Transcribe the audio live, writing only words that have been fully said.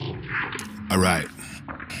All right.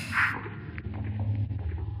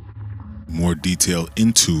 More detail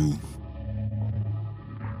into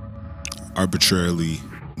arbitrarily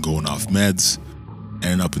going off meds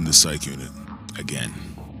and up in the psych unit again.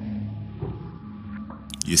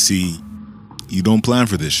 You see, you don't plan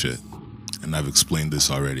for this shit. And I've explained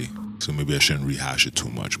this already, so maybe I shouldn't rehash it too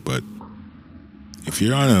much. But if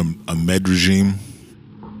you're on a med regime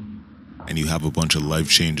and you have a bunch of life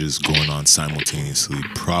changes going on simultaneously,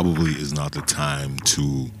 probably is not the time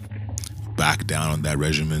to back down on that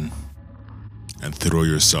regimen and throw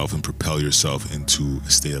yourself and propel yourself into a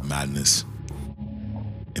state of madness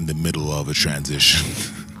in the middle of a transition.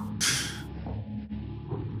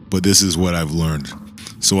 But this is what I've learned.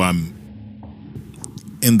 So I'm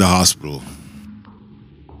in the hospital.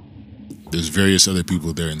 There's various other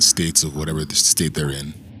people there in states of whatever the state they're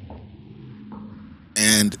in.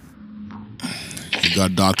 And you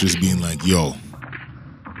got doctors being like, yo,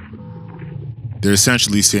 they're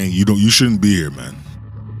essentially saying you shouldn't be here, man.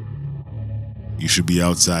 You should be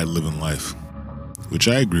outside living life. Which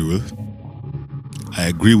I agree with. I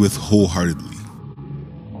agree with wholeheartedly.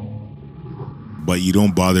 But you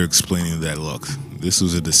don't bother explaining that, look, this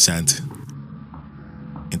was a descent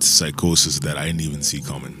into psychosis that I didn't even see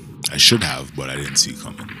coming. I should have, but I didn't see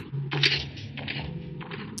coming.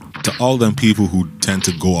 To all them people who tend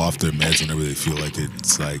to go off their meds whenever they feel like it,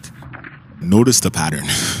 it's like, notice the pattern.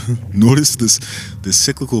 Notice this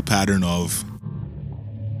cyclical pattern of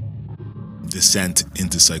descent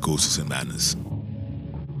into psychosis and madness.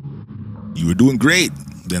 You were doing great,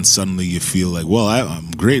 then suddenly you feel like, well,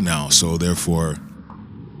 I'm great now, so therefore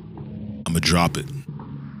I'm gonna drop it.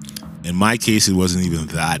 In my case, it wasn't even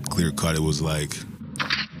that clear cut. It was like,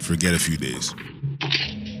 forget a few days.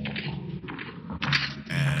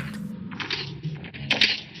 And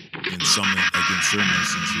in certain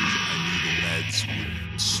instances, I knew the meds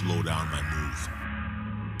would slow down my move.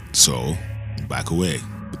 So, back away,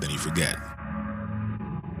 but then you forget.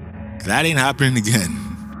 That ain't happening again.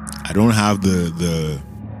 I don't have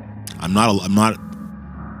I'm not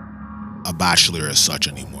a bachelor as such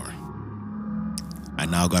anymore. I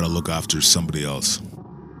now gotta look after somebody else.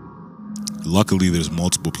 Luckily, there's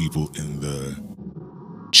multiple people in the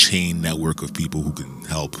chain network of people who can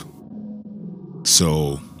help.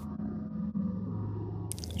 So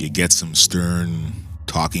you get some stern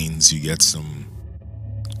talkings, you get some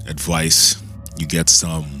advice, you get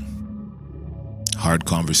some hard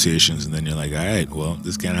conversations, and then you're like, all right, well,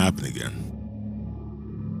 this can't happen again.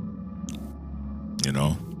 You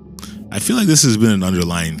know? I feel like this has been an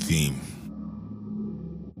underlying theme.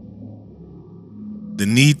 The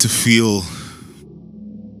need to feel,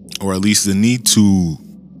 or at least the need to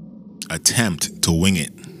attempt to wing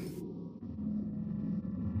it.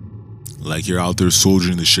 Like you're out there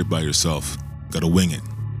soldiering the shit by yourself. Gotta wing it.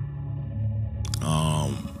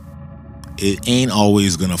 It ain't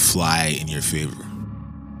always gonna fly in your favor.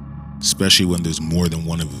 Especially when there's more than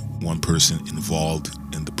one person involved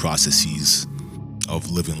in the processes of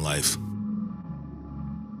living life.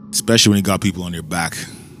 Especially when you got people on your back.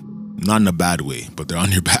 Not in a bad way, but they're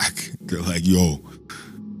on your back. They're like, yo,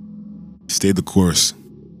 stay the course.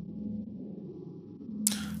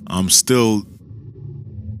 I'm still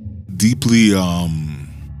deeply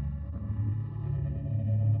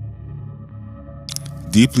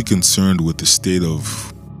concerned with the state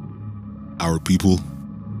of our people.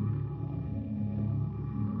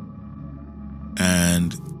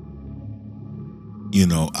 And, you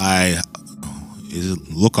know,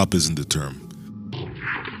 look up isn't the term.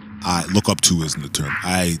 Look up to isn't the term.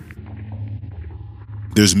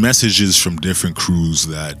 There's messages from different crews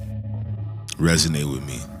that resonate with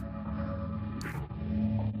me.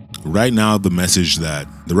 Right now, what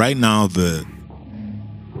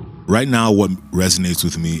resonates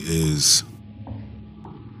with me is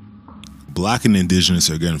Black and Indigenous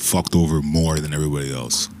are getting fucked over more than everybody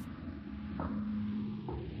else.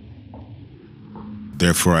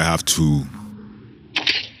 Therefore, I have to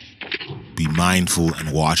be mindful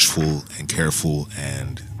and watchful and careful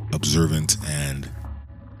and observant, and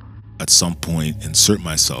at some point insert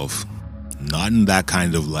myself, not in that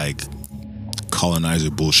kind of like colonizer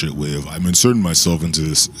bullshit way of I'm inserting myself into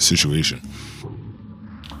this situation.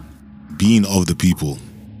 Being of the people.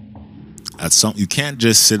 You can't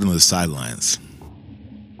just sit on the sidelines.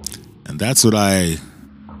 And that's what I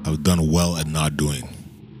have done well at not doing.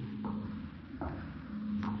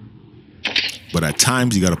 But at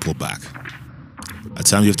times you gotta pull back. At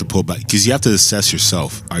times you have to pull back because you have to assess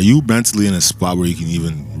yourself. Are you mentally in a spot where you can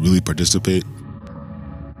even really participate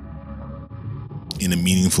in a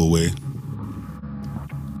meaningful way?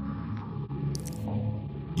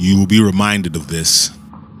 You will be reminded of this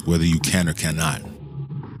whether you can or cannot.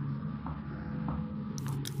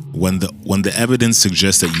 When the evidence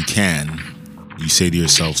suggests that you can, you say to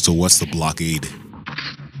yourself, so what's the blockade?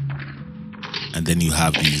 And then you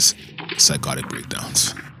have these psychotic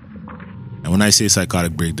breakdowns. And when I say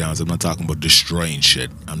psychotic breakdowns, I'm not talking about destroying shit.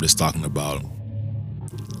 I'm just talking about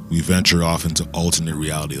we venture off into alternate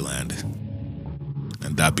reality land.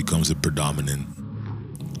 And that becomes a predominant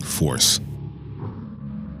force.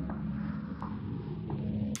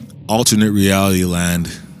 Alternate reality land,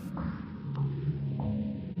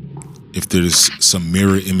 if there's some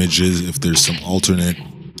mirror images, if there's some alternate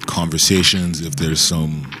conversations, if there's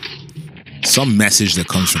some message that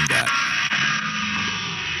comes from that.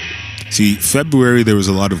 See, February there was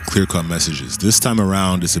a lot of clear-cut messages. This time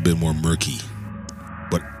around it's a bit more murky,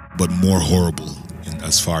 but more horrible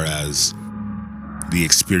as far as the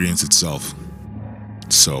experience itself.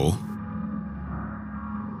 So,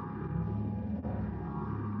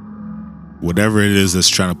 whatever it is that's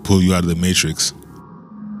trying to pull you out of the matrix,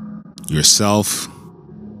 yourself,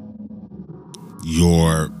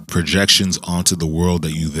 your projections onto the world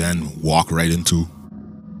that you then walk right into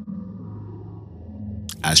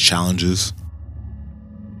as challenges,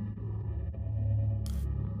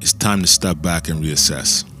 it's time to step back and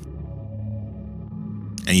reassess.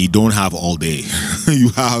 And you don't have all day. You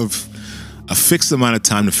have a fixed amount of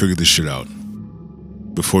time to figure this shit out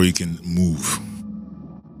before you can move.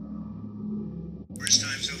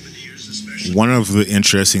 One of the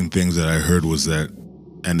interesting things that I heard was that,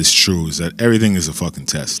 and it's true, is that everything is a fucking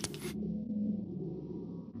test.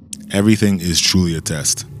 Everything is truly a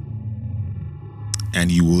test.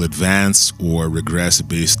 And you will advance or regress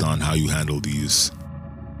based on how you handle these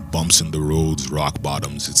bumps in the roads, rock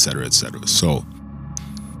bottoms, etc., etc. So,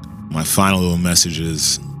 my final little message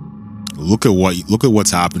is: look at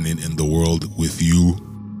what's happening in the world with you.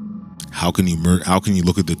 How can you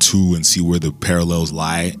look at the two and see where the parallels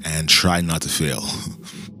lie and try not to fail?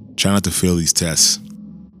 Try not to fail these tests,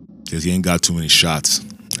 because you ain't got too many shots.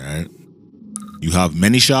 All right, you have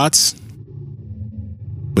many shots,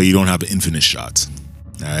 but you don't have infinite shots.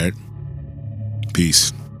 All right,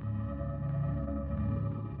 peace.